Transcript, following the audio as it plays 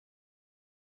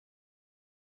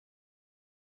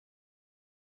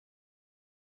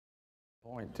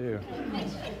Point too.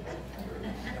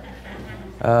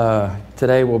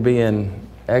 Today we'll be in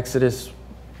Exodus,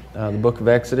 the book of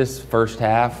Exodus, first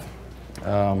half.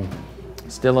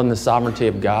 Still in the sovereignty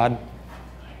of God.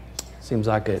 Seems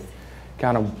like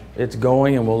it's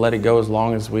going, and we'll let it go as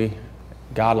long as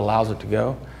God allows it to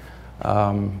go.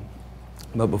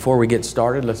 But before we get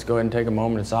started, let's go ahead and take a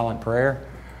moment of silent prayer.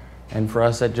 And for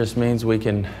us, that just means we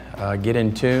can get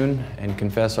in tune and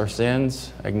confess our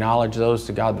sins, acknowledge those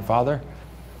to God the Father,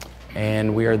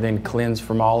 and we are then cleansed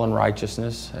from all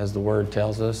unrighteousness, as the Word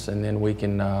tells us. And then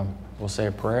we'll say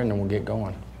a prayer, and then we'll get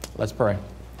going. Let's pray.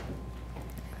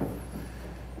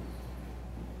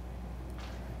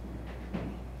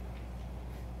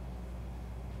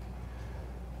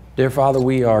 Dear Father,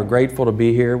 we are grateful to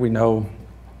be here. We know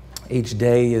each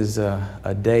day is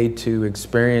a day to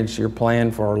experience your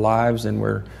plan for our lives, and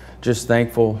we're just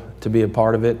thankful to be a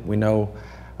part of it. We know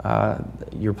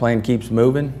your plan keeps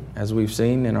moving, as we've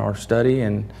seen in our study,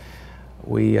 and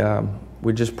we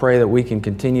just pray that we can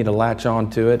continue to latch on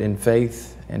to it in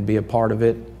faith and be a part of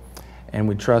it. And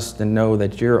we trust and know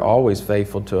that you're always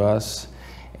faithful to us.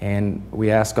 And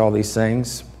we ask all these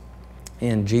things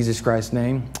in Jesus Christ's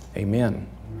name. Amen.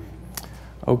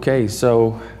 Okay,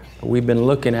 so we've been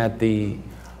looking at the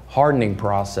hardening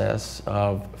process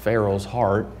of Pharaoh's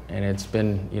heart, and it's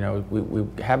been,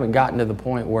 we haven't gotten to the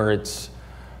point where it's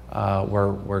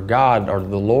where God or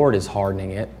the Lord is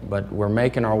hardening it, but we're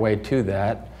making our way to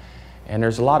that. And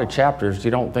there's a lot of chapters.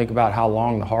 You don't think about how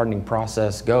long the hardening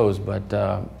process goes, but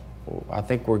I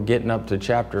think we're getting up to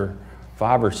chapter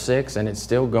 5 or 6, and it's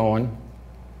still going.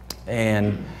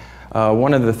 And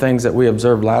one of the things that we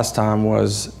observed last time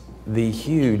was the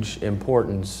huge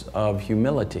importance of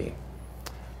humility.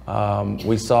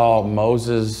 We saw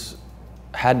Moses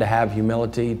had to have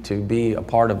humility to be a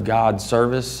part of God's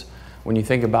service. When you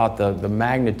think about the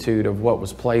magnitude of what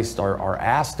was placed or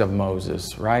asked of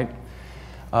Moses, right?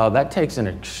 That takes an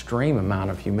extreme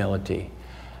amount of humility.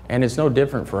 And it's no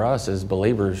different for us as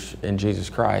believers in Jesus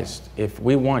Christ. If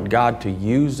we want God to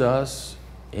use us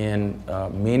in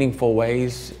meaningful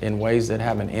ways, in ways that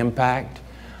have an impact,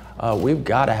 we've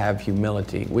got to have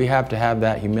humility. We have to have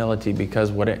that humility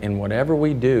because in whatever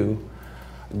we do,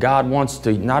 God wants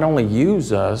to not only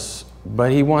use us,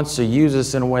 but He wants to use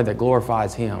us in a way that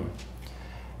glorifies Him.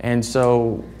 And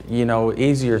so,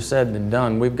 easier said than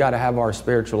done. We've got to have our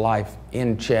spiritual life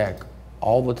in check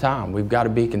all the time. We've got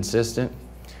to be consistent.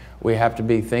 We have to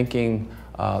be thinking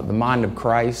the mind of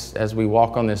Christ as we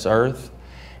walk on this earth.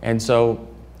 And so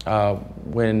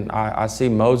when I see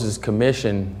Moses'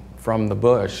 commission from the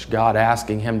bush, God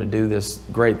asking him to do this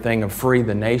great thing of free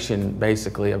the nation,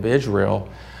 basically, of Israel,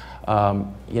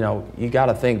 you got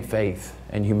to think faith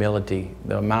and humility,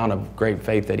 the amount of great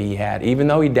faith that he had. Even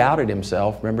though he doubted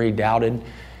himself, remember he doubted, he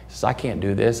says, I can't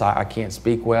do this, I can't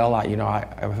speak well, I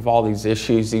have all these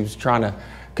issues. He was trying to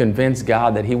convince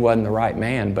God that he wasn't the right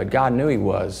man, but God knew he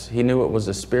was. He knew it was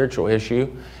a spiritual issue.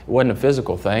 It wasn't a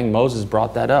physical thing. Moses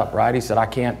brought that up, right? He said, I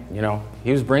can't,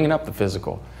 he was bringing up the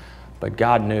physical. But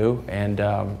God knew,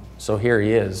 and so here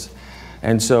he is.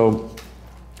 And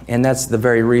that's the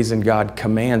very reason God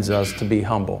commands us to be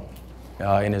humble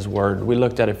in His Word. We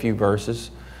looked at a few verses.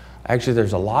 Actually,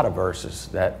 there's a lot of verses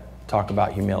that talk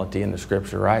about humility in the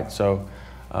Scripture, right? So,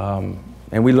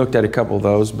 and we looked at a couple of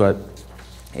those, but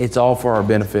it's all for our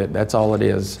benefit. That's all it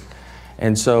is.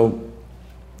 And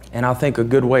I think a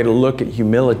good way to look at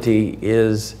humility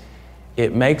is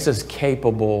it makes us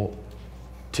capable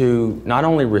to not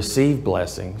only receive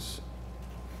blessings,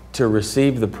 to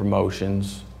receive the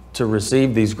promotions, to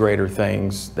receive these greater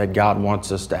things that God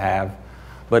wants us to have,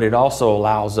 but it also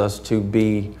allows us to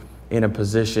be in a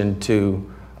position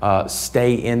to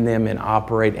stay in them and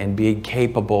operate and be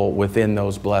capable within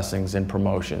those blessings and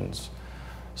promotions.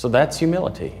 So that's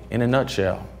humility in a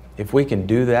nutshell. If we can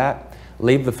do that,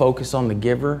 leave the focus on the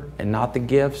giver and not the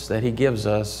gifts that He gives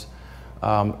us,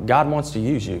 God wants to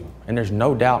use you, and there's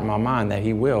no doubt in my mind that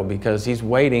He will, because He's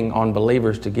waiting on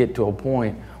believers to get to a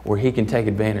point where He can take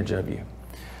advantage of you.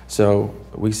 So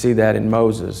we see that in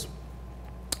Moses.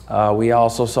 We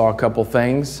also saw a couple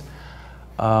things.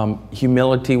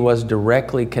 Humility was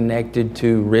directly connected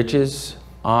to riches,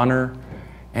 honor,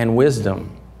 and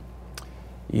wisdom.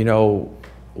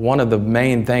 One of the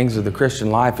main things of the Christian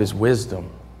life is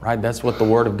wisdom, right? That's what the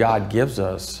Word of God gives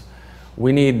us.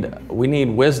 We need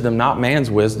wisdom, not man's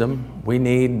wisdom. We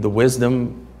need the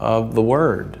wisdom of the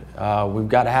Word. We've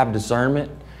got to have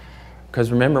discernment, because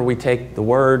remember, we take the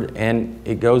Word and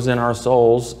it goes in our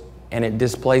souls and it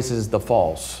displaces the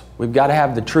false. We've got to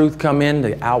have the truth come in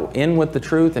with the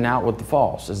truth and out with the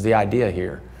false is the idea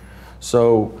here.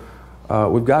 So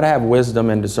we've got to have wisdom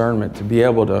and discernment to be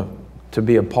able to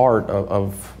be a part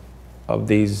of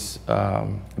these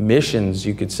missions,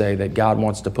 you could say, that God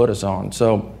wants to put us on.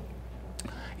 So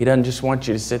he doesn't just want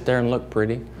you to sit there and look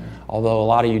pretty, although a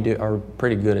lot of you are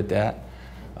pretty good at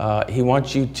that. He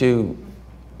wants you to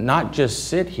not just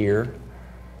sit here.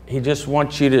 He just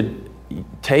wants you to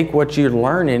take what you're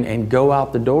learning and go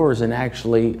out the doors and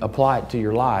actually apply it to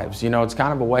your lives. You know, it's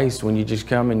kind of a waste when you just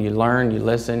come and you learn, you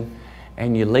listen,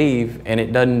 and you leave, and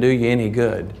it doesn't do you any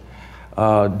good.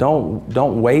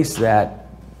 Don't waste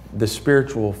the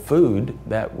spiritual food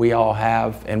that we all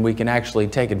have and we can actually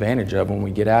take advantage of when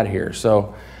we get out of here.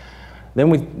 So then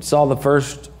we saw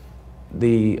the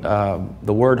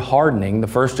word hardening, the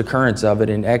first occurrence of it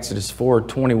in Exodus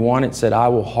 4:21. It said, I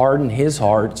will harden his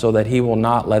heart so that he will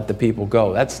not let the people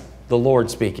go. That's the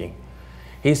Lord speaking.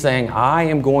 He's saying, I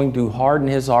am going to harden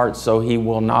his heart so he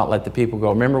will not let the people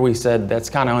go. Remember, we said that's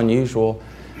kind of unusual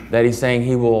that he's saying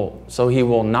he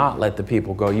will not let the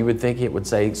people go. You would think it would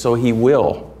say, so he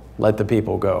will let the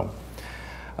people go.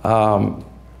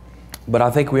 But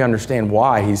I think we understand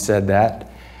why he said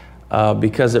that,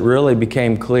 because it really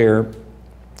became clear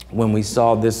when we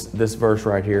saw this verse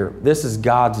right here. This is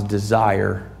God's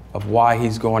desire of why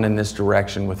he's going in this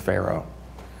direction with Pharaoh.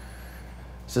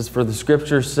 It says, for the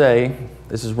scriptures say,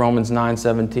 this is Romans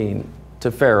 9:17,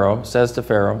 says to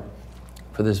Pharaoh,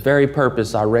 for this very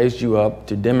purpose I raised you up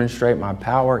to demonstrate my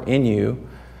power in you,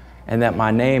 and that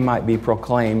my name might be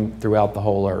proclaimed throughout the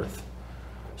whole earth.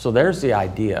 So there's the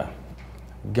idea.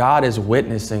 God is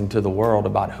witnessing to the world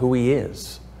about who he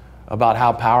is, about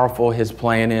how powerful his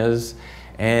plan is,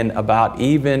 and about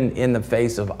even in the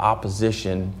face of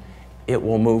opposition, it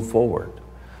will move forward.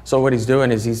 So what he's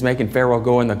doing is he's making Pharaoh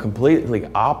go in the completely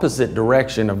opposite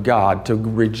direction of God, to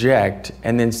reject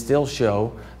and then still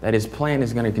show that his plan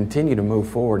is going to continue to move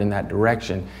forward in that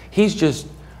direction. He's just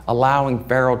allowing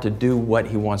Pharaoh to do what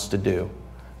he wants to do.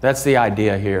 That's the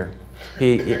idea here.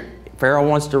 Pharaoh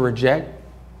wants to reject.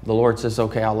 The Lord says,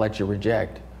 okay, I'll let you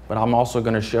reject, but I'm also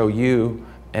going to show you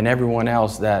and everyone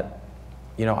else that,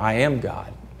 you know, I am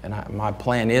God, and my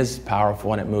plan is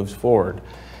powerful and it moves forward.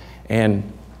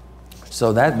 And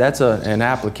so that's an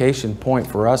application point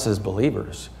for us as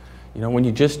believers. You know, when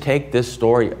you just take this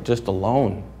story just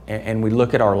alone and we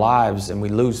look at our lives and we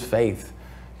lose faith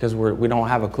because we don't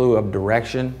have a clue of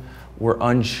direction, we're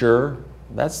unsure.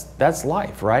 That's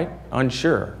life, right?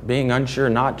 Unsure. Being unsure,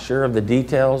 not sure of the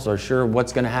details or sure of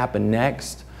what's going to happen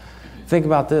next. Think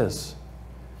about this.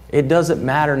 It doesn't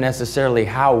matter necessarily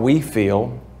how we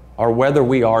feel or whether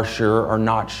we are sure or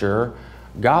not sure.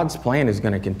 God's plan is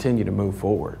going to continue to move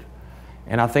forward.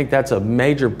 And I think that's a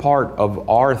major part of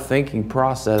our thinking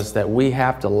process that we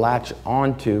have to latch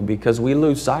onto, because we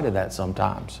lose sight of that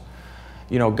sometimes.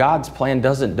 You know, God's plan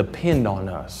doesn't depend on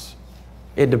us.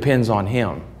 It depends on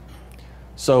him.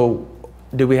 So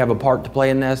do we have a part to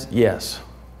play in this? Yes,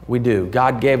 we do.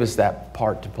 God gave us that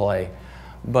part to play.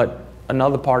 But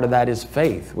another part of that is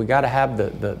faith. We got to have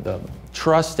the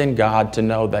trust in God to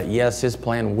know that, yes, his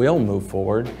plan will move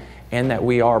forward and that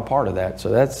we are a part of that.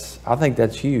 So I think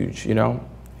that's huge, you know.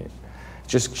 It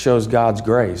just shows God's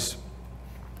grace.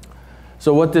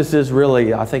 So what this is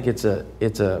really, I think it's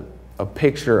a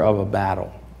picture of a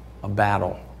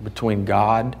battle between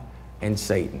God and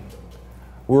Satan.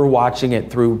 We're watching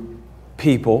it through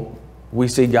people. We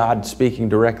see God speaking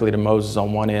directly to Moses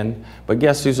on one end, but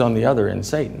guess who's on the other end?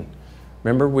 Satan.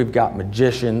 Remember, we've got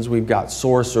magicians, we've got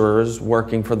sorcerers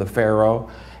working for the Pharaoh,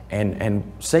 and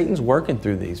Satan's working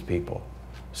through these people.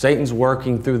 Satan's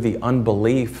working through the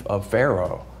unbelief of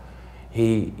Pharaoh.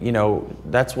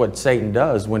 That's what Satan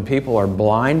does. When people are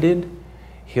blinded,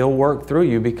 he'll work through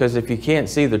you, because if you can't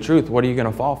see the truth, what are you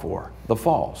going to fall for? The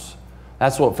false.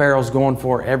 That's what Pharaoh's going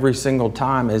for every single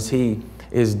time as he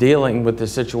is dealing with the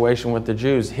situation with the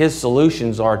Jews. His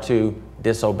solutions are to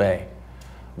disobey.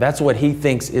 That's what he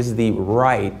thinks is the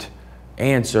right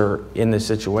answer in this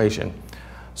situation.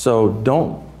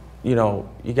 So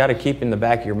you got to keep in the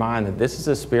back of your mind that this is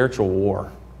a spiritual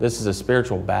war. This is a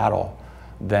spiritual battle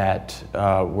that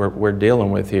we're dealing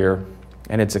with here.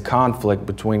 And it's a conflict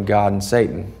between God and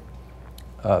Satan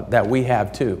that we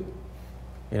have too.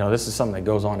 You know, this is something that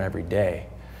goes on every day.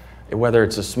 Whether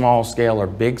it's a small scale or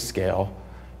big scale,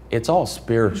 it's all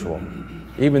spiritual.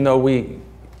 Even though we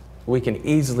can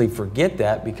easily forget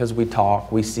that because we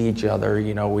talk, we see each other,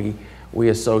 you know, we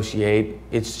associate.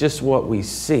 It's just what we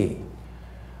see.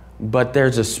 But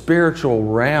there's a spiritual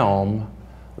realm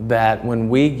that when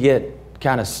we get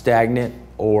kind of stagnant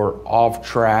or off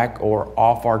track or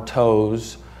off our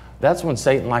toes, that's when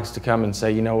Satan likes to come and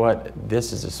say, you know what,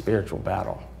 this is a spiritual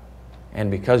battle. And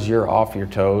because you're off your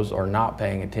toes or not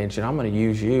paying attention, I'm going to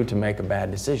use you to make a bad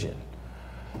decision.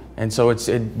 And so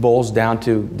it boils down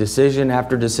to decision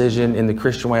after decision in the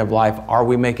Christian way of life. Are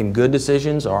we making good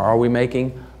decisions or are we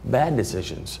making bad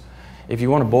decisions? If you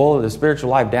want to boil the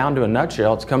spiritual life down to a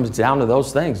nutshell, it comes down to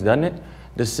those things, doesn't it?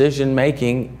 Decision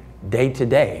making day to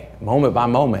day, moment by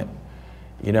moment.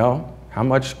 You know, how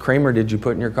much creamer did you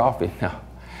put in your coffee? No.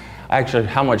 Actually,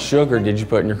 how much sugar did you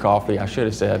put in your coffee? I should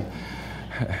have said.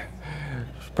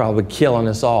 It's probably killing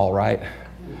us all, right?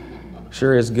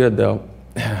 Sure is good though.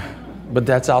 But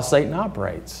that's how Satan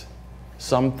operates.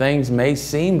 Some things may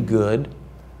seem good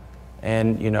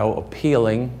and, you know,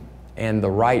 appealing and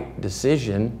the right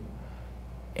decision,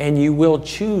 and you will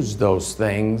choose those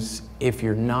things if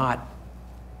you're not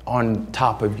on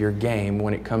top of your game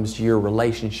when it comes to your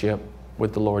relationship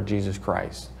with the Lord Jesus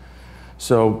Christ.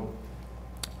 So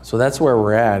that's where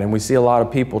we're at, and we see a lot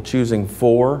of people choosing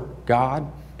for God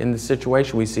in this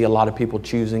situation. We see a lot of people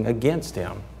choosing against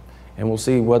Him, and we'll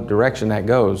see what direction that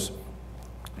goes.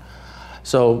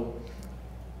 So,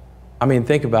 I mean,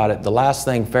 think about it. The last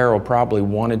thing Pharaoh probably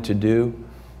wanted to do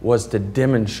was to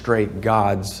demonstrate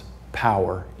God's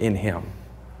power in him.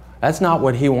 That's not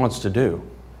what he wants to do.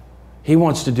 He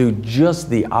wants to do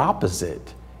just the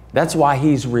opposite. That's why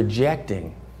he's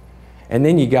rejecting. And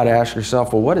then you got to ask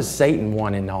yourself, well, what does Satan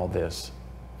want in all this?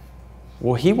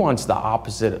 Well, he wants the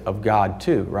opposite of God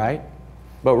too, right?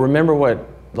 But remember what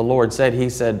the Lord said. He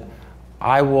said,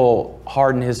 I will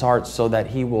harden his heart so that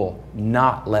he will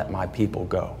not let my people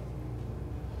go.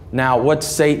 Now, what's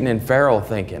Satan and Pharaoh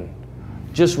thinking?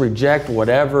 Just reject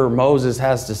whatever Moses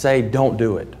has to say. Don't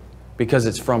do it because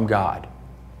it's from God.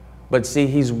 But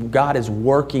see, God is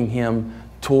working him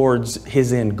towards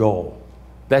his end goal.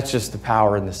 That's just the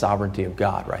power and the sovereignty of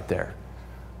God right there.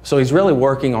 So he's really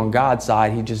working on God's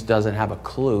side. He just doesn't have a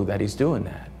clue that he's doing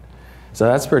that. So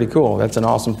that's pretty cool. That's an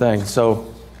awesome thing.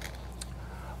 So,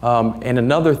 and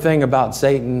another thing about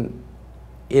Satan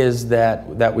is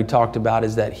that we talked about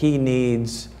is that he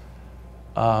needs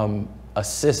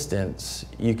assistance,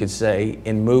 you could say,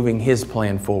 in moving his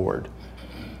plan forward.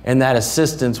 And that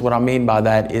assistance, what I mean by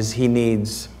that is he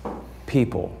needs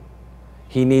people.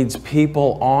 He needs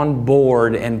people on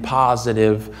board and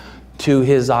positive to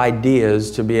his ideas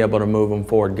to be able to move them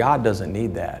forward. God doesn't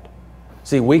need that.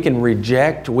 See, we can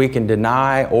reject, we can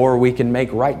deny, or we can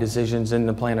make right decisions in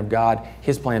the plan of God.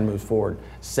 His plan moves forward.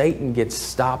 Satan gets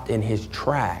stopped in his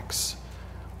tracks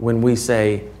when we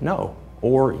say no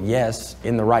or yes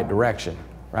in the right direction,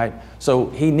 right? So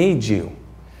he needs you.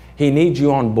 He needs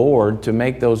you on board to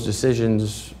make those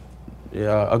decisions, in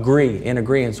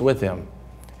agreement with him.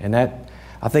 And that,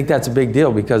 I think that's a big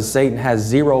deal because Satan has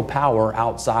zero power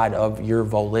outside of your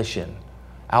volition,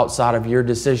 outside of your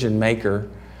decision maker.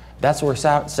 That's where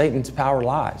Satan's power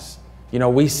lies. You know,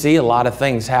 we see a lot of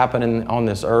things happening on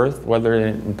this earth, whether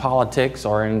in politics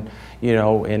or in, you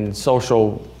know, in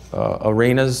social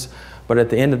arenas. But at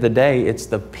the end of the day, it's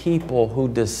the people who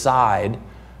decide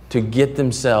to get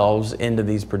themselves into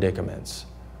these predicaments.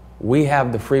 We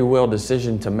have the free will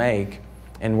decision to make,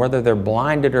 and whether they're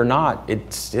blinded or not,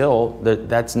 it's still,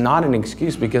 that's not an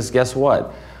excuse, because guess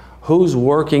what? Who's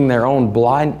working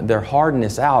their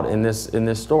hardness out in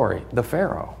this story? The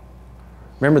Pharaoh.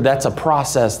 Remember, that's a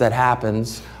process that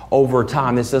happens over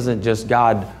time. This isn't just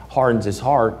God hardens his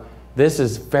heart. This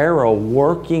is Pharaoh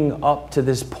working up to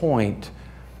this point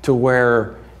to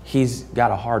where he's got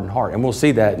a hardened heart. And we'll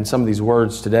see that in some of these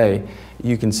words today.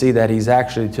 You can see that he's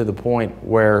actually to the point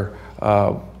where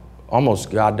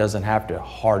almost God doesn't have to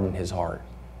harden his heart.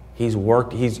 He's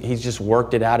just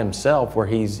worked it out himself, where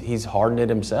he's hardened it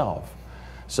himself.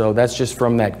 So that's just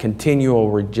from that continual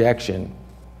rejection.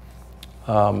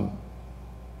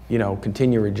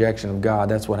 Continual rejection of God.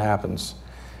 That's what happens.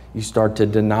 You start to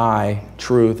deny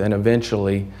truth, and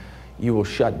eventually you will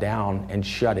shut down and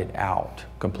shut it out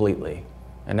completely.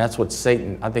 And that's what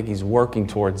Satan, I think he's working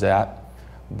towards that.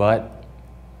 But,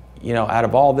 you know, out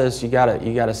of all this, you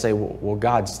gotta say, well,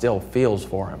 God still feels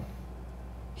for him.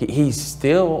 He's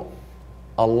still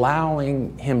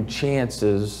allowing him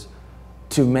chances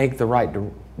to make the right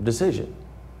decision.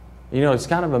 You know, it's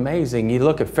kind of amazing. You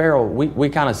look at Pharaoh, we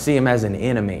kind of see him as an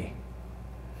enemy.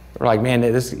 We're like, man,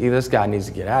 this guy needs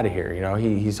to get out of here. You know,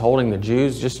 he's holding the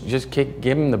Jews. Just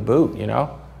give him the boot, you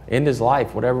know, end his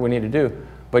life, whatever we need to do.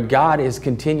 But God is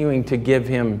continuing to give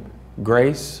him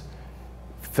grace,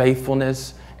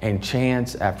 faithfulness, and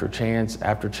chance after chance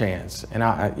after chance. And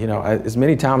as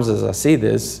many times as I see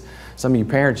this, some of you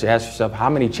parents ask yourself, how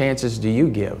many chances do you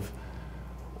give?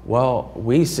 Well,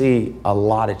 we see a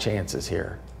lot of chances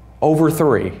here. Over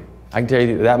 3. I can tell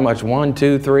you that much. 1,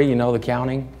 2, 3, you know the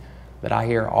counting that I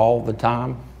hear all the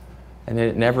time. And then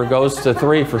it never goes to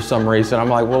 3 for some reason. I'm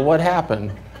like, well, what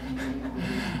happened?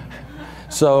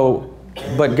 So,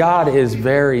 but God is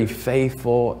very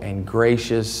faithful and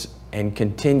gracious and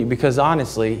continue, because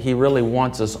honestly, He really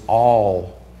wants us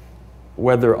all,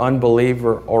 whether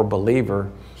unbeliever or believer,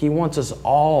 He wants us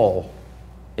all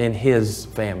in His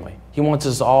family. He wants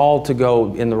us all to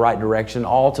go in the right direction,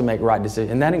 all to make right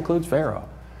decisions, and that includes Pharaoh.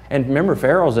 And remember,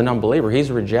 Pharaoh's an unbeliever. He's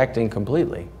rejecting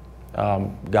completely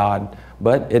God,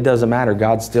 but it doesn't matter.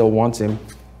 God still wants him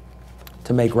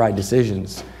to make right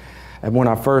decisions. And when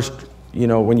I first,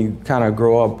 when you kind of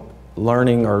grow up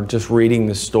learning or just reading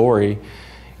the story,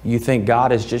 you think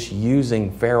God is just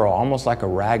using Pharaoh almost like a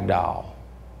rag doll,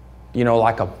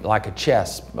 like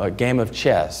a game of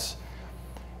chess.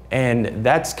 And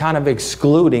that's kind of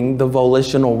excluding the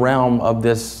volitional realm of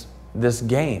this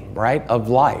game, right, of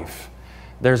life.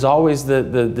 There's always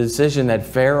the decision that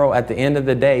Pharaoh, at the end of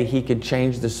the day, he could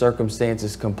change the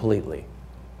circumstances completely.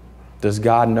 Does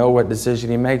God know what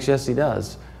decision he makes? Yes, he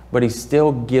does. But he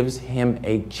still gives him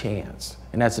a chance.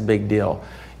 And that's a big deal.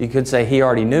 You could say he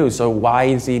already knew, so why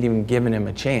is he even giving him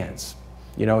a chance?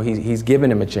 He's giving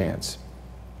him a chance.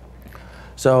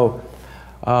 So,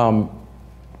 and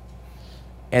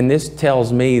this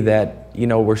tells me that,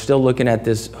 we're still looking at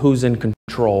this, who's in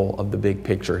control of the big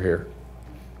picture here.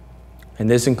 And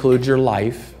this includes your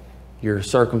life, your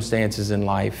circumstances in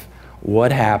life,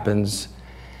 what happens.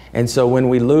 And so when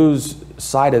we lose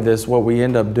sight of this, what we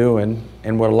end up doing,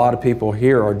 and what a lot of people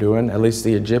here are doing, at least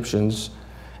the Egyptians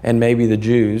and maybe the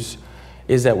Jews,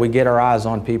 is that we get our eyes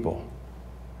on people.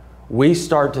 We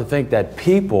start to think that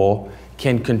people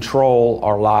can control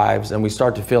our lives, and we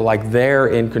start to feel like they're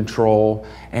in control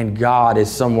and God is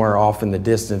somewhere off in the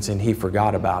distance and he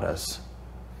forgot about us.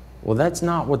 Well, that's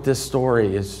not what this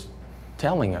story is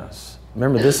telling us.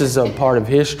 Remember, this is a part of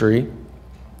history,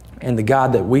 and the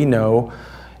God that we know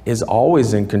is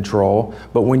always in control.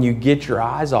 But when you get your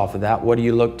eyes off of that, what do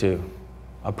you look to?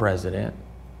 A president,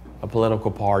 a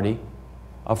political party,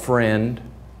 a friend,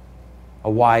 a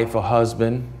wife, a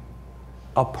husband,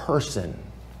 a person.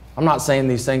 I'm not saying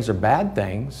these things are bad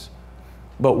things,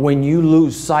 but when you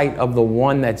lose sight of the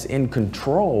one that's in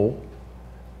control,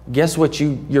 guess what?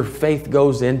 Your faith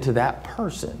goes into that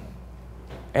person.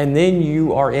 And then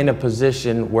you are in a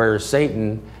position where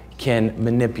Satan can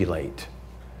manipulate.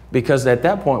 Because at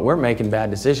that point, we're making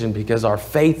bad decisions because our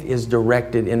faith is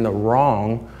directed in the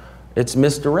wrong. It's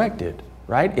misdirected,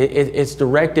 right? It's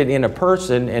directed in a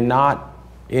person and not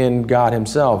in God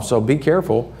himself. So be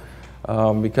careful,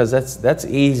 because that's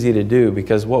easy to do,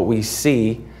 because what we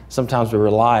see, sometimes we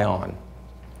rely on,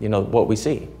 what we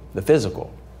see, the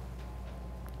physical.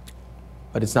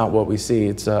 But it's not what we see.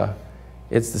 It's the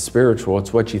spiritual.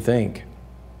 It's what you think,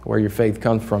 where your faith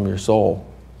comes from, your soul.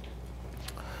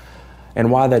 And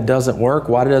why that doesn't work?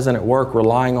 Why doesn't it work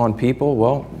relying on people?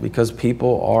 Well, because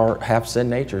people have sin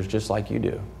natures just like you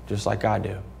do, just like I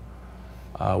do.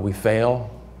 We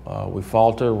fail, we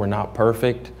falter, we're not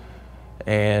perfect,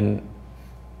 and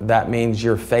that means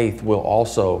your faith will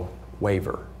also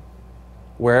waver.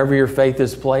 Wherever your faith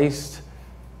is placed,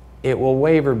 it will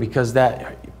waver, because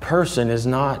that person is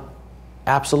not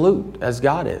absolute as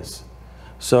God is.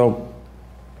 So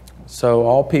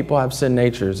all people have sin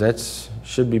natures. That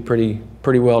should be pretty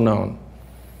well known.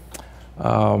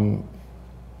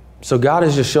 So God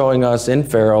is just showing us in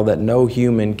Pharaoh that no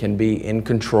human can be in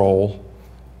control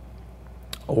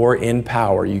or in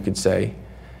power, you could say,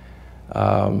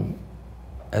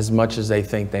 as much as they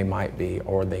think they might be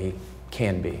or they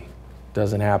can be.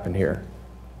 Doesn't happen here.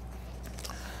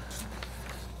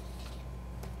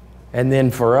 And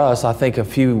then for us, I think a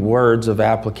few words of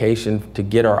application to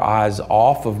get our eyes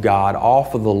off of God,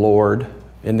 off of the Lord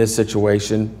in this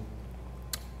situation.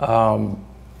 We kind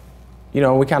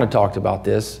of talked about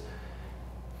this.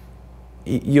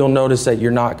 You'll notice that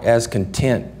you're not as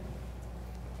content.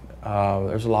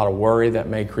 There's a lot of worry that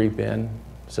may creep in,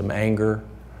 some anger.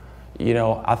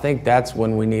 I think that's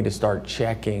when we need to start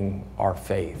checking our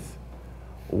faith.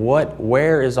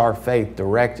 Where is our faith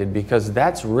directed? Because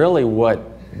that's really what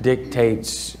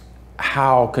dictates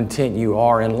how content you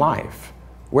are in life.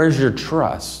 Where's your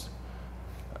trust?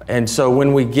 And so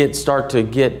when we start to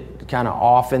get kind of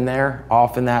off in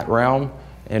that realm,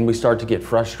 and we start to get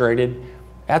frustrated,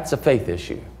 that's a faith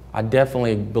issue. I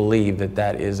definitely believe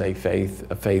that is a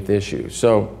faith issue.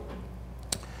 So,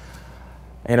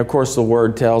 and of course the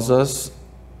word tells us,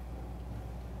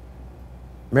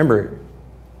 remember,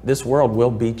 this world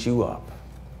will beat you up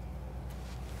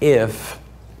if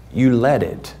you let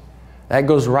it. That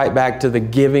goes right back to the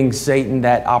giving Satan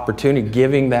that opportunity,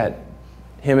 giving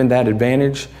him that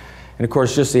advantage. And of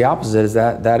course, just the opposite is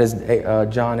that is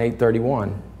John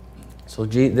 8:31. So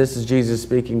this is Jesus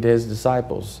speaking to his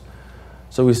disciples.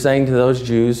 So he's saying to those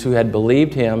Jews who had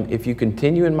believed him, if you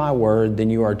continue in my word, then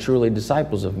you are truly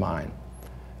disciples of mine.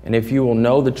 And if you will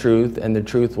know the truth, and the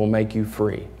truth will make you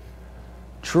free.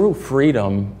 True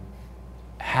freedom,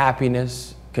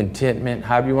 happiness, contentment,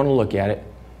 however you want to look at it,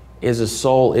 is a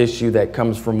soul issue that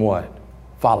comes from what?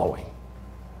 Following.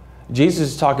 Jesus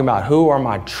is talking about who are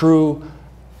my true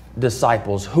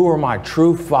disciples, who are my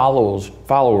true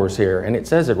followers here. And it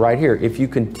says it right here. If you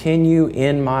continue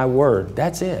in my word,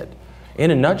 that's it. In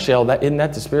a nutshell, isn't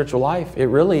that the spiritual life? It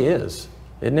really is,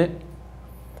 isn't it?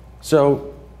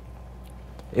 So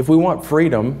if we want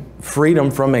freedom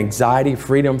from anxiety,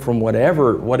 freedom from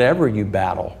whatever you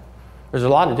battle, there's a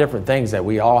lot of different things that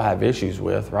we all have issues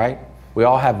with, right? We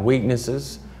all have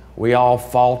weaknesses. We all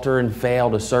falter and fail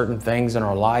to certain things in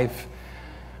our life.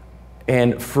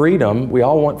 And freedom, we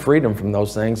all want freedom from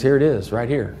those things. Here it is, right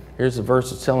here. Here's the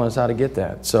verse that's telling us how to get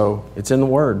that. So it's in the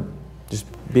Word. Just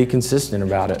be consistent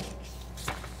about it.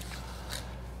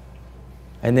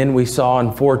 And then we saw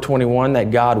in 4:21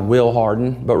 that God will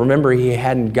harden. But remember, he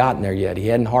hadn't gotten there yet. He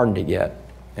hadn't hardened it yet.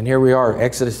 And here we are,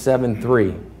 Exodus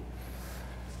 7:3.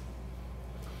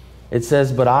 It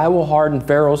says, but I will harden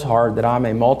Pharaoh's heart that I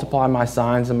may multiply my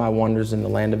signs and my wonders in the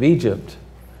land of Egypt.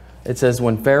 It says,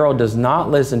 when Pharaoh does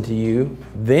not listen to you,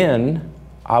 then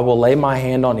I will lay my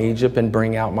hand on Egypt and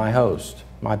bring out my host,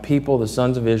 my people, the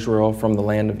sons of Israel, from the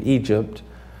land of Egypt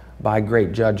by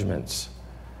great judgments.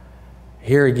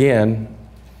 Here again,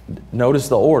 notice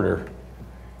the order.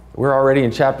 We're already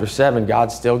in chapter 7.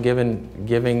 God's still giving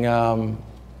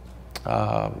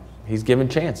he's giving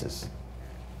chances.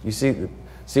 You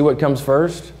see what comes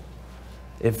first?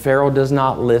 If Pharaoh does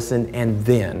not listen, and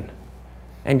then.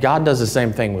 And God does the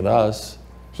same thing with us.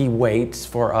 He waits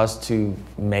for us to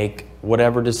make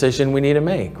whatever decision we need to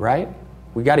make, right?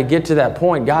 We got to get to that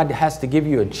point. God has to give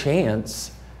you a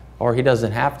chance, or he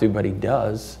doesn't have to, but he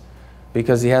does,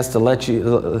 because he has to let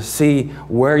you see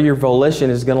where your volition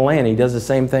is going to land. He does the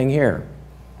same thing here.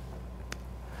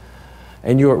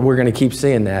 And we're going to keep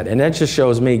seeing that. And that just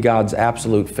shows me God's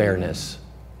absolute fairness.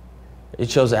 It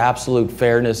shows absolute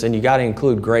fairness, and you got to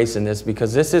include grace in this,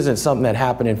 because this isn't something that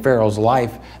happened in Pharaoh's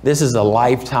life. This is a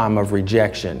lifetime of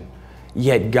rejection.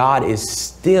 Yet God is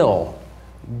still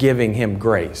giving him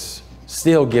grace.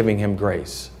 Still giving him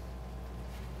grace.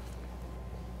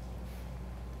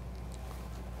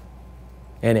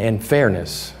 And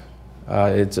fairness.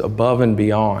 It's above and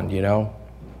beyond, you know.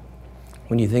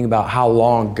 When you think about how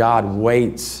long God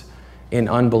waits in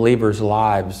unbelievers'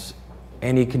 lives,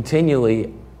 and he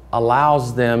continually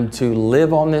allows them to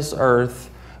live on this earth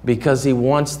because he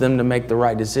wants them to make the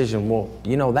right decision. Well,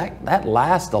 you know, that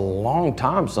lasts a long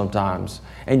time sometimes.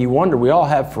 And you wonder, we all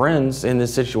have friends in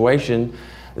this situation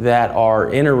that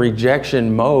are in a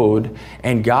rejection mode,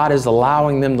 and God is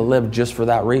allowing them to live just for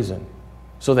that reason.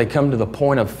 So they come to the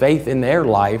point of faith in their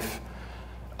life,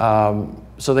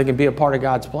 so they can be a part of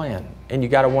God's plan. And you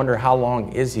got to wonder, how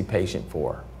long is he patient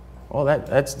for? Well,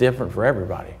 that's different for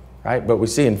everybody. Right? But we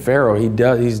see in Pharaoh,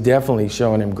 he's definitely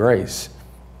showing him grace.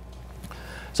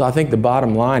 So I think the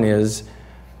bottom line is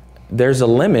there's a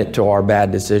limit to our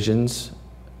bad decisions.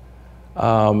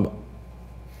 And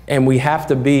we have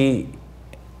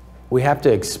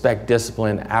to expect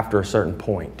discipline after a certain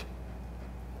point.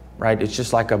 Right? It's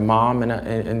just like a mom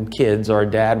and kids, or a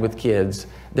dad with kids.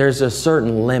 There's a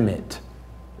certain limit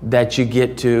that you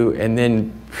get to, and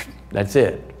then that's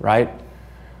it, right?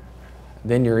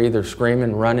 Then you're either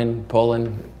screaming, running,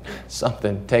 pulling,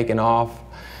 something, taking off.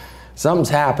 Something's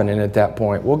happening at that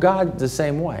point. Well, God's the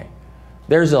same way.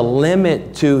 There's a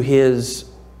limit to his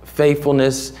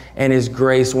faithfulness and his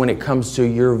grace when it comes to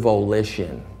your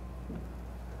volition.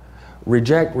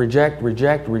 Reject, reject,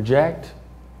 reject, reject.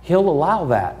 He'll allow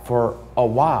that for a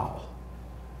while.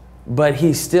 But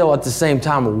he still, at the same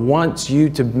time, wants you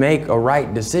to make a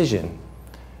right decision.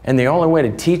 And the only way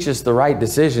to teach us the right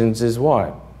decisions is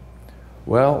what?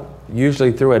 Well,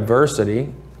 usually through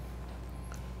adversity.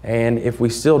 And if we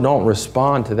still don't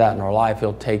respond to that in our life,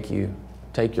 he'll take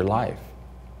your life.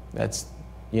 That's,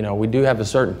 you know, we do have a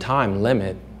certain time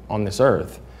limit on this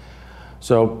earth.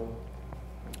 So,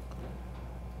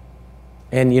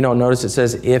 and you know, notice it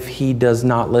says, if he does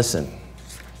not listen.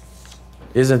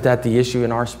 Isn't that the issue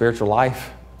in our spiritual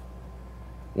life?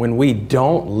 When we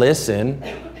don't listen,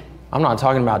 I'm not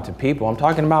talking about to people, I'm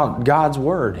talking about God's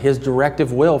word, his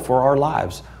directive will for our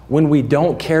lives. When we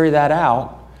don't carry that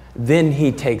out, then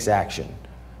he takes action.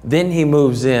 Then he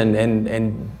moves in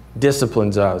and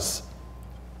disciplines us.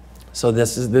 So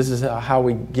this is how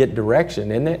we get direction,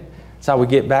 isn't it? It's how we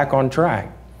get back on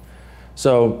track.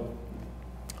 So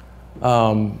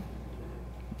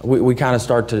we kind of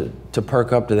start to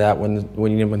perk up to that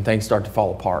when things start to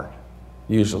fall apart.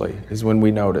 usually, is when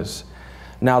we notice.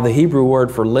 Now, the Hebrew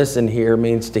word for listen here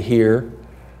means to hear.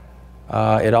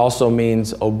 It also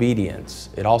means obedience.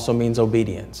 It also means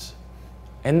obedience.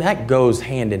 And that goes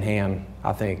hand in hand,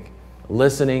 I think.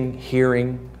 Listening,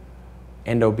 hearing,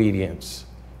 and obedience.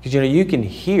 Because, you can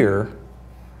hear,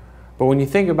 but when you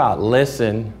think about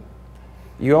listen,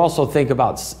 you also think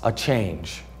about a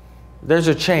change. There's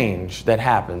a change that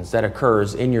happens, that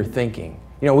occurs in your thinking.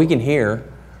 We can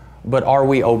hear, but are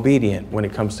we obedient when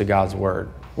it comes to God's word?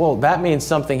 Well, that means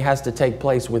something has to take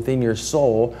place within your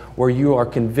soul where you are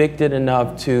convicted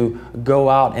enough to go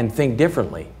out and think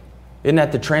differently. Isn't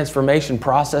that the transformation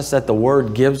process that the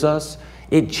word gives us?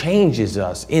 It changes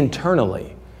us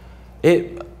internally.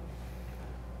 It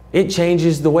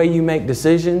changes the way you make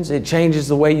decisions. It changes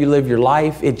the way you live your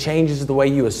life. It changes the way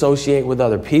you associate with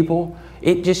other people.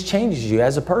 It just changes you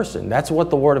as a person. That's what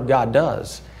the Word of God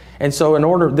does. And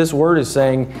so this word is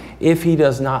saying, if he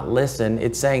does not listen,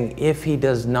 it's saying if he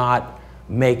does not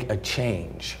make a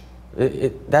change.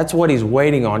 That's what he's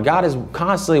waiting on. God is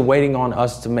constantly waiting on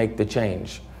us to make the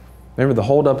change. Remember, the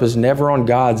holdup is never on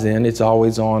God's end. It's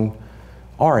always on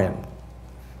our end.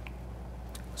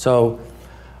 So,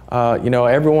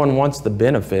 everyone wants the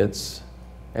benefits.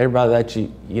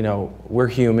 Everybody we're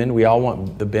human. We all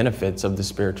want the benefits of the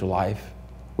spiritual life.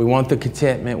 We want the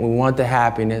contentment. We want the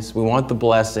happiness. We want the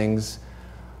blessings.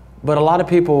 But a lot of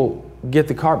people get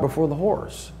the cart before the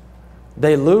horse.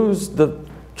 They lose the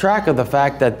track of the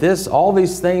fact that all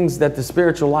these things that the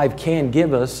spiritual life can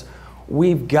give us,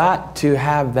 we've got to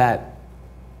have that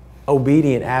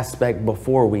obedient aspect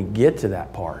before we get to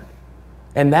that part.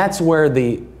 And that's where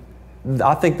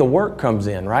I think the work comes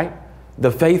in, right?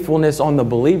 The faithfulness on the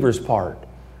believer's part.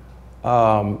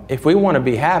 If we want to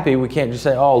be happy, we can't just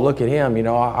say, oh, look at him.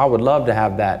 I would love to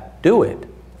have that. Do it.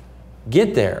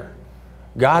 Get there.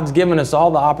 God's given us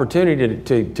all the opportunity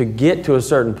to get to a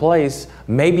certain place.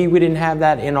 Maybe we didn't have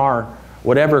that in our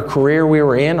whatever career we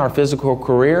were in, our physical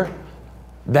career.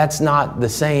 That's not the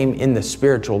same in the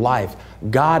spiritual life.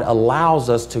 God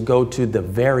allows us to go to the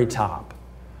very top.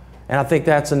 And I think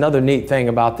that's another neat thing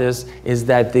about this is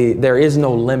that there is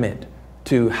no limit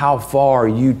to how far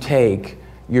you take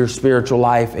your spiritual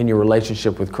life and your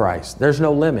relationship with Christ. There's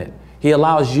no limit. He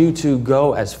allows you to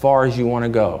go as far as you want to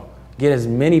go. Get as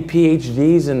many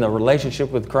PhDs in the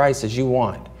relationship with Christ as you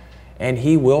want. And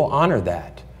He will honor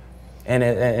that.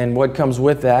 And what comes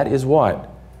with that is what?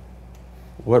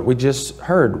 What we just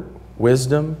heard.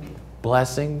 Wisdom,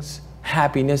 blessings,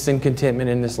 happiness, and contentment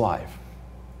in this life.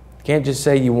 You can't just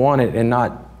say you want it and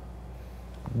not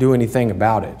do anything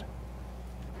about it.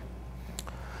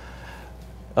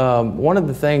 One of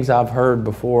the things I've heard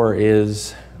before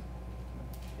is,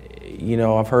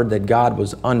 I've heard that God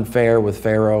was unfair with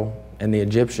Pharaoh and the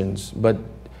Egyptians. But,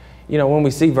 when we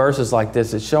see verses like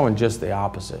this, it's showing just the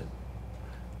opposite.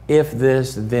 If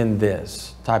this, then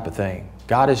this type of thing.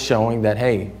 God is showing that,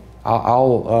 hey,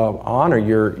 I'll honor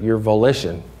your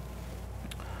volition.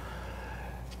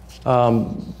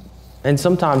 And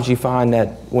sometimes you find that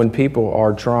when people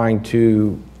are trying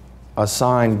to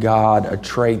assign God a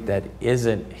trait that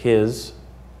isn't His,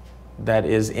 that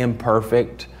is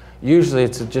imperfect, usually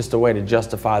it's just a way to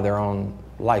justify their own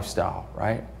lifestyle,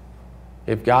 right?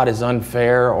 If God is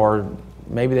unfair, or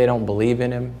maybe they don't believe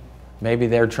in Him, maybe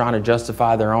they're trying to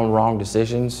justify their own wrong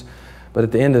decisions. But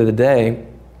at the end of the day,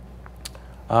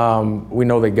 we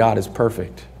know that God is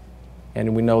perfect.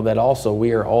 And we know that also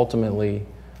we are ultimately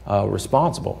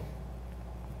responsible.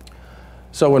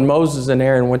 So when Moses and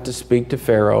Aaron went to speak to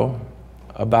Pharaoh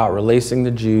about releasing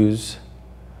the Jews,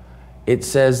 it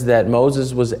says that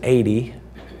Moses was 80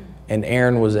 and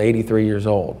Aaron was 83 years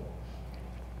old.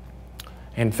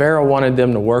 And Pharaoh wanted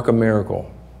them to work a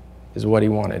miracle, is what he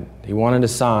wanted. He wanted a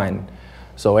sign.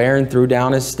 So Aaron threw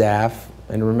down his staff,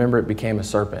 and remember, it became a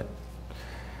serpent.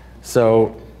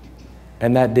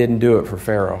 And that didn't do it for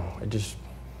Pharaoh. It just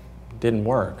didn't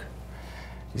work.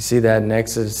 You see that in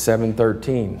Exodus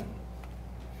 7:13.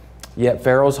 Yet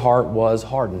Pharaoh's heart was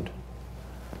hardened.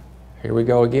 Here we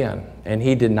go again. And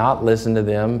he did not listen to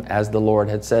them as the Lord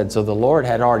had said. So the Lord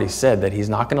had already said that He's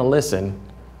not going to listen.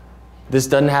 This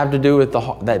doesn't have to do with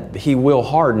that He will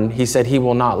harden. He said He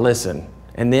will not listen.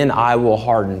 And then I will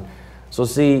harden. So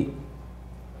see,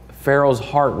 Pharaoh's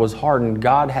heart was hardened.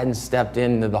 God hadn't stepped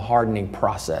into the hardening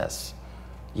process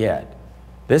yet.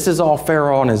 This is all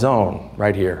Pharaoh on his own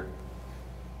right here.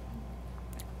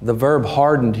 The verb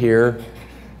hardened here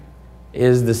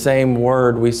is the same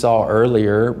word we saw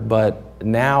earlier, but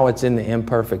now it's in the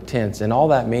imperfect tense. And all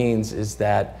that means is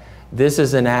that this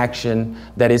is an action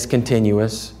that is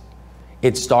continuous.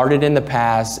 It started in the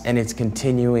past and it's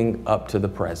continuing up to the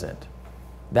present.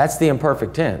 That's the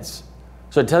imperfect tense.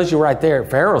 So it tells you right there,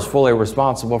 Pharaoh's fully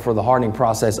responsible for the hardening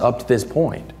process up to this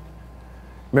point.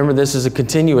 Remember, this is a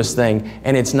continuous thing,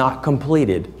 and it's not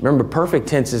completed. Remember, perfect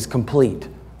tense is complete.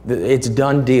 It's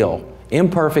done deal.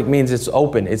 Imperfect means it's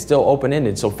open. It's still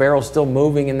open-ended. So Pharaoh's still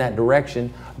moving in that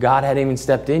direction. God hadn't even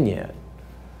stepped in yet.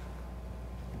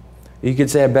 You could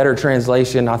say a better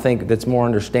translation, I think, that's more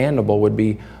understandable would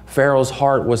be Pharaoh's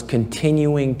heart was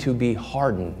continuing to be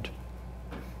hardened.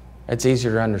 It's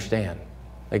easier to understand.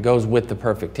 It goes with the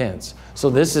perfect tense. So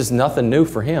this is nothing new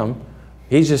for him.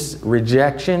 He's just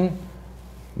rejection,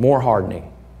 more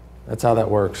hardening. That's how that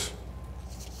works.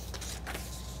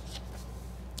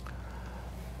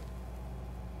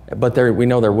 But we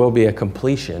know there will be a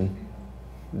completion.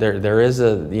 There is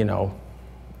a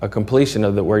completion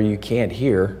of where you can't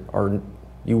hear or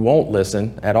you won't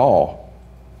listen at all.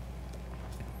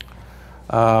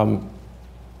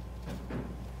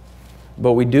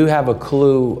 But we do have a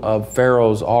clue of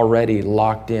Pharaoh's already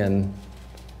locked in,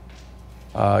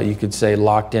 you could say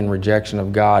locked in rejection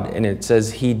of God. And it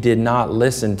says he did not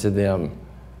listen to them.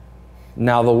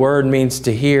 Now the word means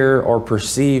to hear or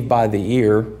perceive by the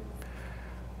ear.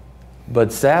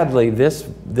 But sadly, this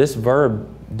verb,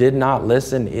 did not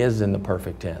listen, is in the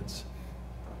perfect tense.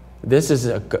 This is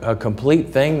a complete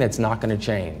thing that's not going to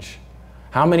change.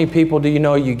 How many people do you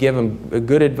know you give them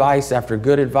good advice after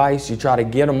good advice? You try to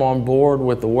get them on board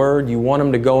with the word. You want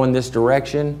them to go in this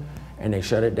direction, and they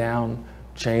shut it down,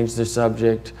 change the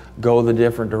subject, go the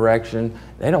different direction.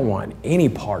 They don't want any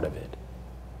part of it.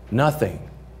 Nothing.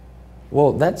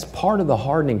 Well, that's part of the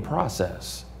hardening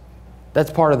process. That's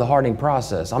part of the hardening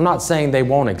process. I'm not saying they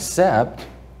won't accept.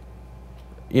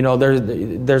 You know,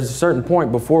 there's a certain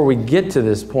point before we get to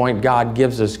this point, God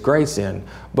gives us grace in.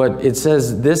 But it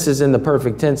says this is in the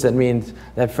perfect tense. That means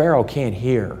that Pharaoh can't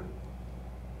hear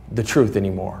the truth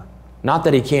anymore. Not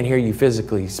that he can't hear you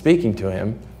physically speaking to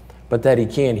him, but that he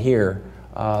can't hear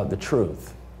the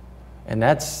truth. And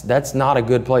that's not a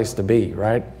good place to be,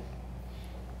 right?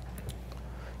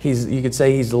 You could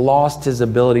say he's lost his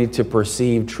ability to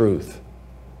perceive truth.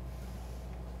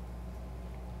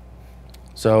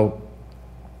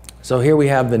 So here we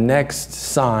have the next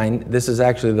sign. This is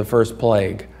actually the first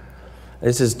plague.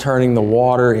 This is turning the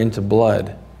water into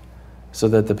blood so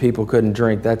that the people couldn't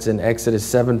drink. That's in Exodus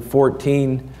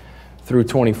 7:14 through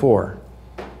 24.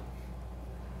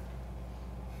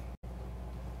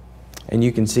 And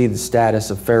you can see the status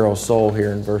of Pharaoh's soul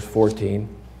here in verse 14.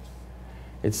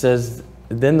 It says,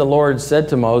 "Then the Lord said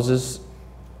to Moses,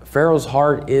 Pharaoh's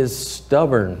heart is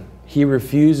stubborn. He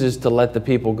refuses to let the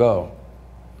people go."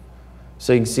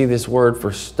 So you can see this word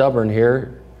for stubborn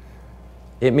here.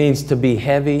 It means to be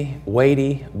heavy,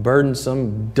 weighty,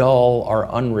 burdensome, dull, or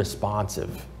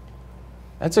unresponsive.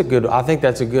 I think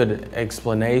that's a good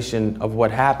explanation of what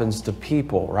happens to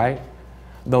people, right?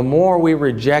 The more we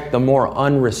reject, the more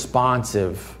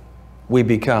unresponsive we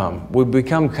become. We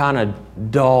become kind of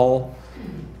dull,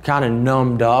 kind of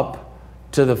numbed up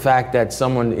to the fact that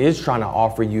someone is trying to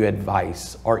offer you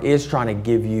advice or is trying to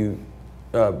give you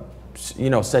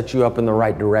set you up in the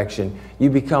right direction. You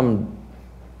become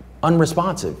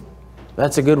unresponsive.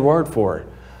 That's a good word for it.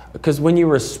 Because when you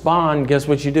respond, guess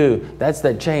what you do? That's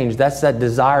that change. That's that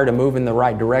desire to move in the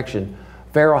right direction.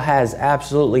 Pharaoh has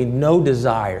absolutely no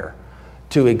desire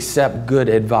to accept good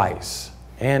advice.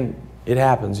 And it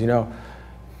happens,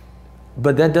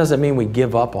 But that doesn't mean we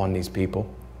give up on these people.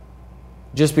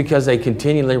 Just because they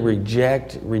continually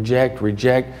reject,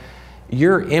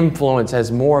 your influence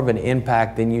has more of an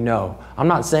impact than you know. I'm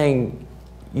not saying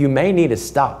you may need to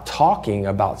stop talking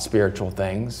about spiritual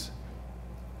things.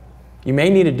 You may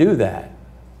need to do that.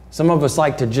 Some of us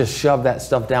like to just shove that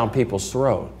stuff down people's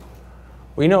throat.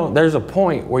 Well, there's a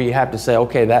point where you have to say,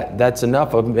 okay, that's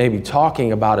enough of maybe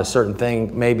talking about a certain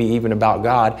thing, maybe even about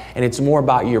God, and it's more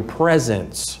about your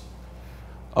presence,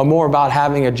 or more about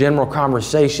having a general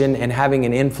conversation and having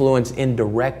an influence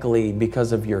indirectly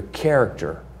because of your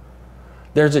character.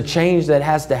 There's a change that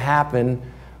has to happen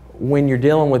when you're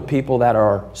dealing with people that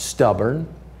are stubborn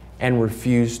and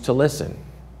refuse to listen.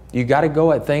 You got to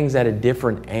go at things at a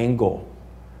different angle.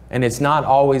 And it's not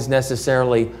always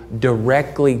necessarily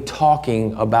directly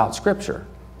talking about Scripture.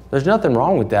 There's nothing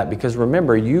wrong with that, because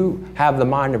remember, you have the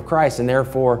mind of Christ, and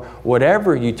therefore,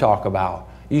 whatever you talk about,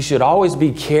 you should always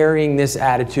be carrying this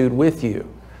attitude with you.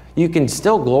 You can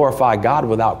still glorify God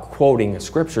without quoting a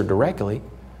Scripture directly.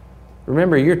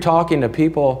 Remember, you're talking to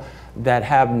people that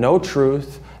have no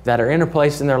truth, that are in a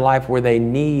place in their life where they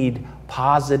need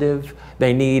positive,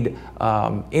 they need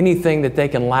anything that they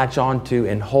can latch onto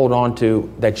and hold on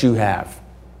to that you have.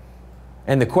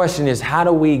 And the question is, how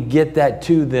do we get that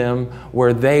to them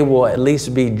where they will at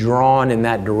least be drawn in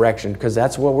that direction? Because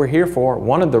that's what we're here for.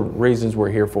 One of the reasons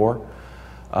we're here for.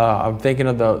 I'm thinking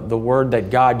of the word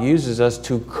that God uses us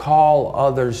to call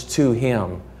others to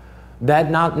Him.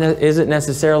 That isn't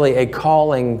necessarily a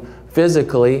calling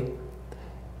physically.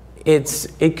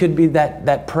 It could be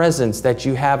that presence that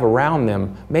you have around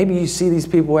them. Maybe you see these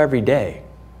people every day.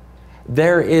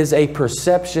 There is a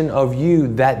perception of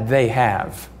you that they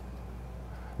have.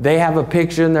 They have a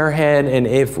picture in their head, and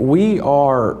if we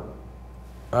are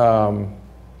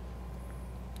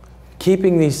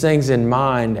keeping these things in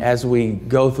mind as we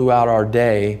go throughout our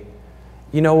day,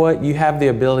 you know what? You have the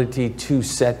ability to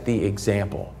set the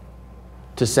example.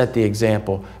 To set the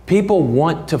example. People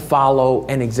want to follow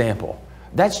an example.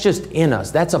 That's just in us.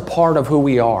 That's a part of who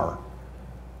we are.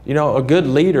 You know, a good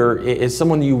leader is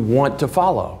someone you want to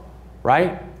follow,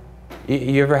 right?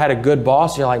 You ever had a good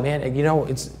boss? You're like, man, you know,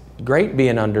 it's great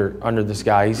being under this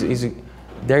guy.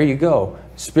 There you go.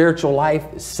 Spiritual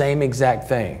life, same exact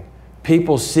thing.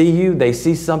 People see you, they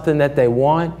see something that they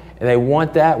want, and they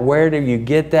want that. Where do you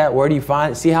get that? Where do you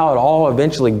find it? See how it all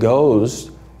eventually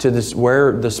goes to this,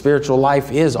 where the spiritual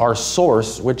life is, our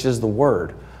source, which is the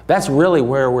Word. That's really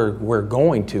where we're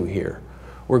going to here.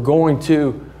 We're going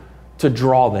to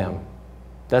draw them.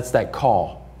 That's that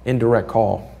call, indirect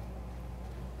call.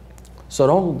 So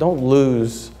don't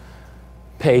lose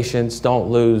patience. Don't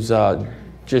lose,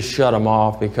 just shut them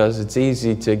off, because it's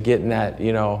easy to get in that,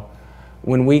 you know,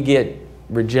 when we get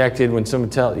rejected, when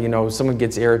someone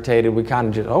gets irritated, we kind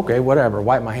of just, okay, whatever,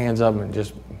 wipe my hands up and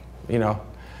just, you know.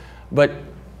 But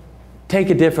take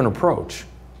a different approach.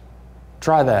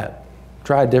 Try that.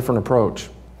 Try a different approach.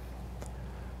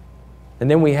 And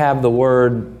then we have the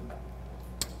word,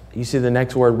 you see the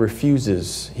next word,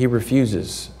 refuses. He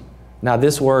refuses. Now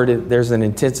this word, there's an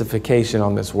intensification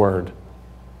on this word.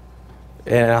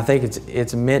 And I think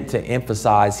it's meant to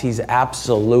emphasize he's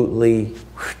absolutely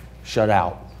shut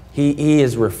out. He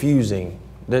is refusing.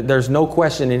 There's no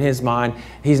question in his mind.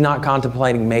 He's not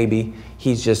contemplating maybe.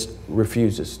 He just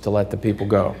refuses to let the people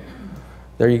go.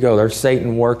 There you go. There's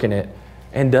Satan working it.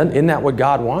 And isn't that what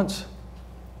God wants?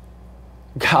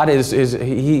 God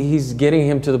he's getting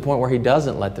him to the point where he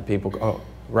doesn't let the people go,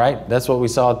 right? That's what we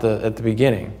saw at the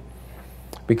beginning.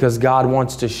 Because God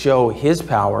wants to show his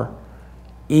power,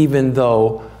 even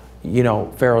though, you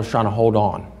know, Pharaoh's trying to hold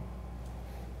on.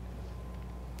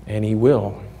 And he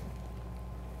will.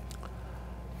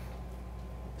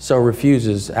 So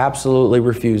refuses, absolutely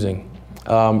refusing.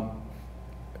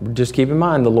 Just keep in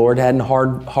mind, the Lord hadn't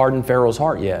hardened Pharaoh's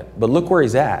heart yet. But look where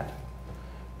he's at.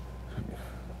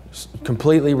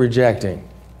 Completely rejecting.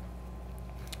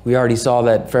 We already saw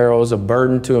that Pharaoh is a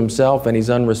burden to himself and he's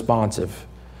unresponsive.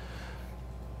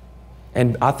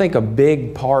 And I think a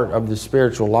big part of the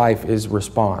spiritual life is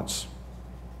response.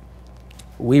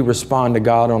 We respond to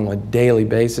God on a daily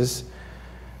basis.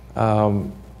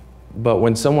 But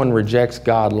when someone rejects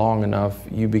God long enough,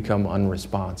 you become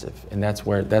unresponsive. And that's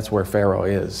where Pharaoh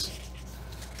is.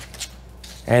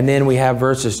 And then we have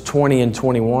verses 20 and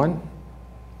 21.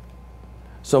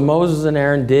 So Moses and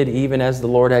Aaron did even as the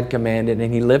Lord had commanded,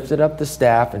 and he lifted up the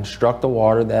staff and struck the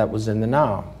water that was in the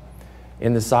Nile,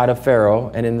 in the sight of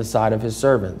Pharaoh and in the sight of his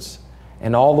servants.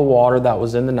 And all the water that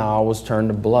was in the Nile was turned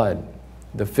to blood.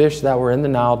 The fish that were in the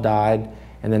Nile died,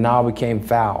 and the Nile became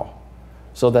foul,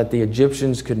 so that the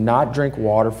Egyptians could not drink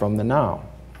water from the Nile.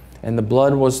 And the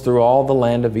blood was through all the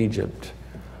land of Egypt.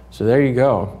 So there you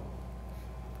go.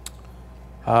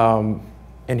 And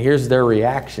here's their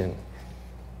reaction.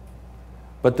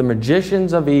 But the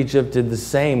magicians of Egypt did the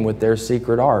same with their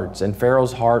secret arts, and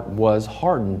Pharaoh's heart was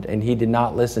hardened, and he did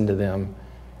not listen to them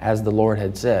as the Lord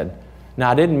had said. Now,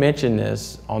 I didn't mention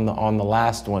this on the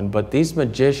last one, but these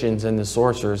magicians and the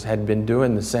sorcerers had been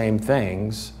doing the same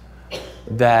things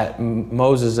that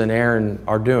Moses and Aaron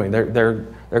are doing.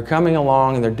 They're coming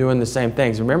along and they're doing the same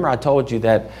things. Remember, I told you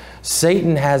that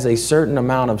Satan has a certain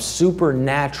amount of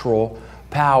supernatural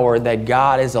power that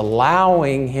God is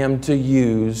allowing him to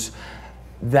use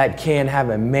that can have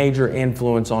a major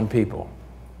influence on people.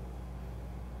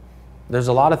 There's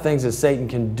a lot of things that Satan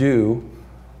can do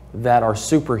that are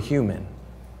superhuman,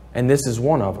 and this is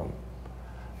one of them.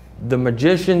 The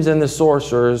magicians and the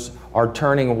sorcerers are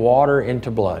turning water into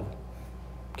blood.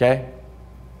 Okay?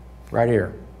 Right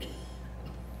here.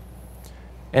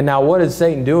 And now what is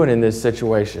Satan doing in this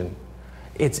situation?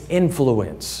 It's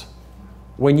influence.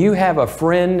 When you have a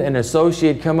friend, an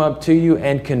associate come up to you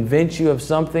and convince you of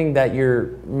something that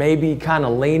you're maybe kind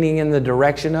of leaning in the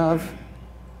direction of,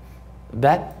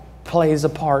 that plays a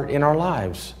part in our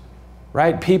lives,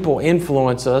 right? People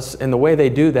influence us, and the way they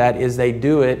do that is they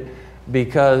do it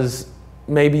because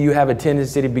maybe you have a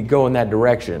tendency to go in that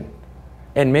direction.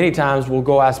 And many times we'll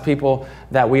go ask people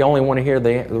that we only want to hear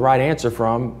the right answer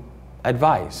from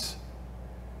advice,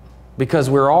 because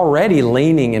we're already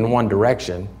leaning in one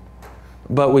direction.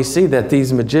 But we see that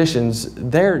these magicians,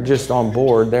 they're just on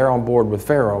board. They're on board with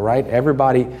Pharaoh, right?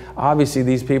 Everybody, obviously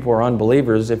these people are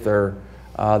unbelievers. If they're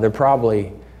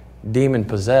probably demon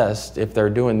possessed if they're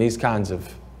doing these kinds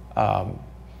of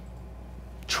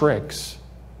tricks,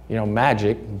 you know,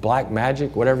 magic, black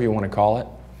magic, whatever you want to call it.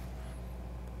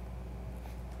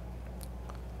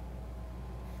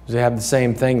 They have the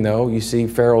same thing though. You see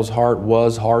Pharaoh's heart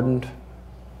was hardened.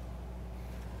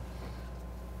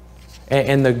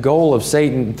 And the goal of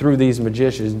Satan through these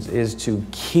magicians is to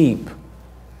keep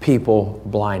people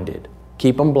blinded.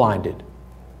 Keep them blinded.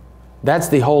 That's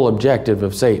the whole objective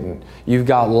of Satan. You've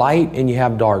got light and you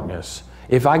have darkness.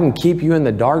 If I can keep you in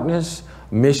the darkness,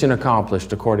 mission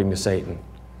accomplished according to Satan.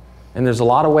 And there's a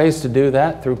lot of ways to do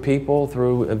that, through people,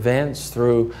 through events,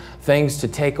 through things to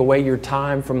take away your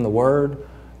time from the Word,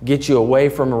 get you away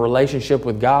from a relationship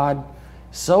with God.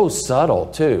 So subtle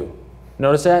too.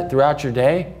 Notice that throughout your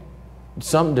day?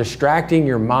 Something distracting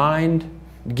your mind,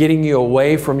 getting you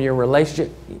away from your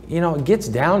relationship. You know, it gets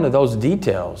down to those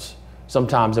details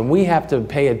sometimes, and we have to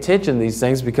pay attention to these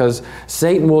things, because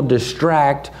Satan will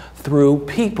distract through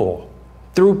people.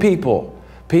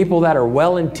 People that are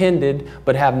well-intended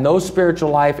but have no spiritual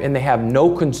life, and they have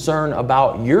no concern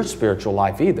about your spiritual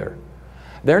life either.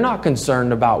 They're not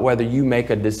concerned about whether you make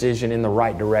a decision in the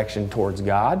right direction towards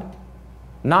God.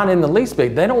 Not in the least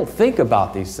bit. They don't think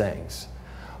about these things.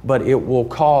 But it will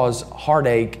cause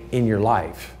heartache in your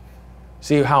life.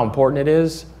 See how important it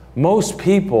is? Most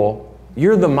people,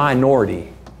 you're the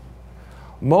minority.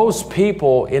 Most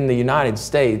people in the United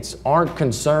States aren't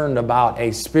concerned about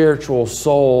a spiritual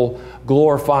soul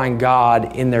glorifying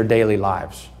God in their daily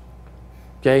lives.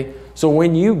 Okay? So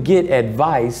when you get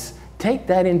advice, take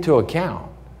that into account.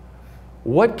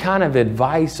 What kind of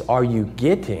advice are you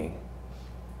getting?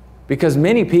 Because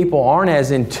many people aren't as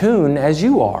in tune as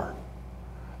you are.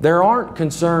 They aren't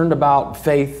concerned about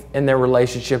faith and their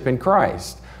relationship in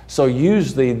Christ. So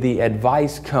usually the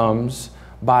advice comes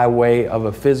by way of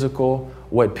a physical,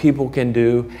 what people can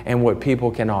do and what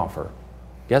people can offer.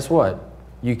 Guess what?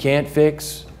 You can't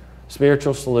fix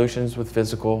spiritual solutions with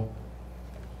physical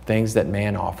things that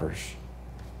man offers.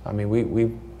 I mean,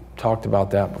 we've talked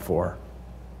about that before.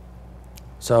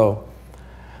 So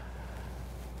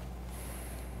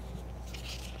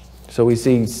we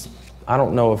see, I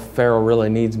don't know if Pharaoh really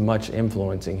needs much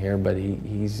influencing here, but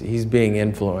he's being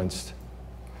influenced.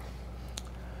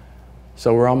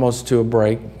 So we're almost to a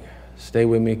break. Stay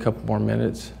with me a couple more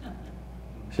minutes.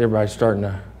 See, everybody's starting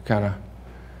to kind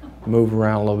of move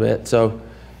around a little bit. So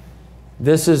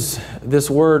this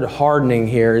word hardening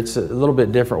here, it's a little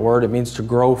bit different word. It means to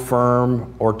grow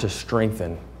firm or to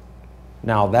strengthen.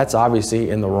 Now, that's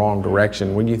obviously in the wrong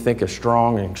direction. When you think of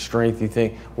strong and strength, you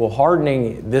think, well,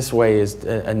 hardening this way is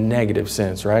a negative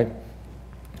sense, right?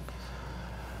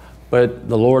 But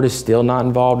the Lord is still not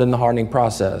involved in the hardening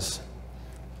process.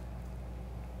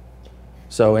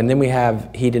 So, and then we have,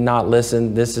 he did not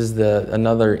listen. This is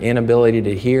another inability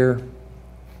to hear.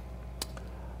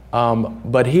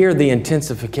 But here the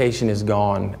intensification is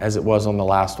gone as it was on the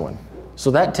last one. So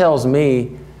that tells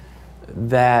me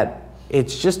that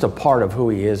it's just a part of who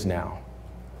he is now.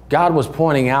 God was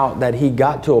pointing out that he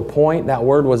got to a point, that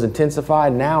word was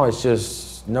intensified. Now it's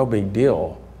just no big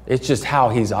deal. It's just how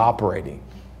he's operating.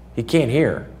 He can't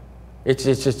hear. It's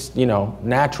just, you know,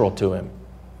 natural to him.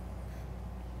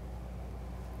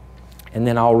 And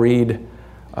then I'll read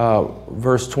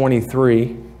verse 23.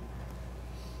 It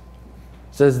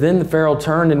says, "Then the Pharaoh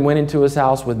turned and went into his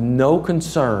house with no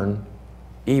concern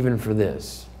even for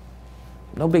this."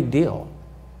 No big deal.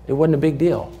 It wasn't a big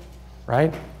deal,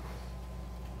 right?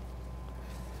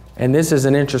 And this is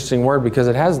an interesting word because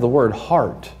it has the word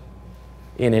heart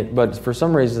in it, but for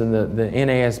some reason the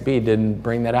NASB didn't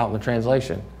bring that out in the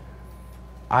translation.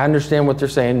 I understand what they're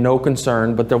saying, no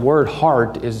concern, but the word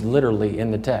heart is literally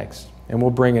in the text, and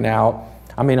we'll bring it out.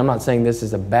 I mean, I'm not saying this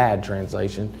is a bad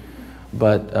translation,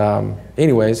 but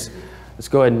anyways, let's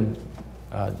go ahead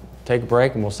and take a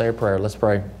break and we'll say a prayer. Let's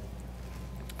pray.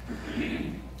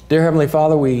 Dear Heavenly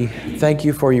Father, we thank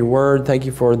you for your word. Thank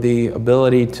you for the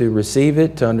ability to receive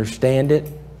it, to understand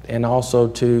it, and also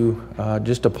to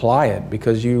just apply it,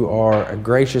 because you are a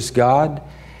gracious God,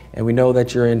 and we know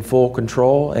that you're in full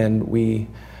control, and we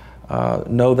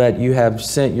know that you have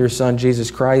sent your Son, Jesus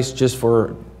Christ, just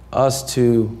for us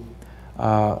to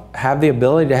have the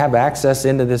ability to have access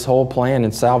into this whole plan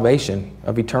and salvation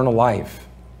of eternal life.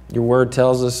 Your word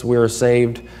tells us we are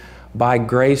saved by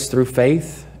grace through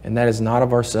faith, And that is not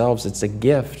of ourselves. It's a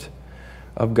gift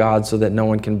of God so that no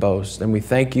one can boast. And we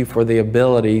thank you for the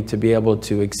ability to be able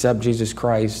to accept Jesus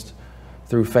Christ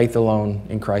through faith alone,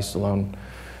 in Christ alone.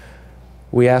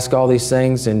 We ask all these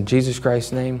things in Jesus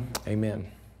Christ's name.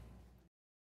 Amen.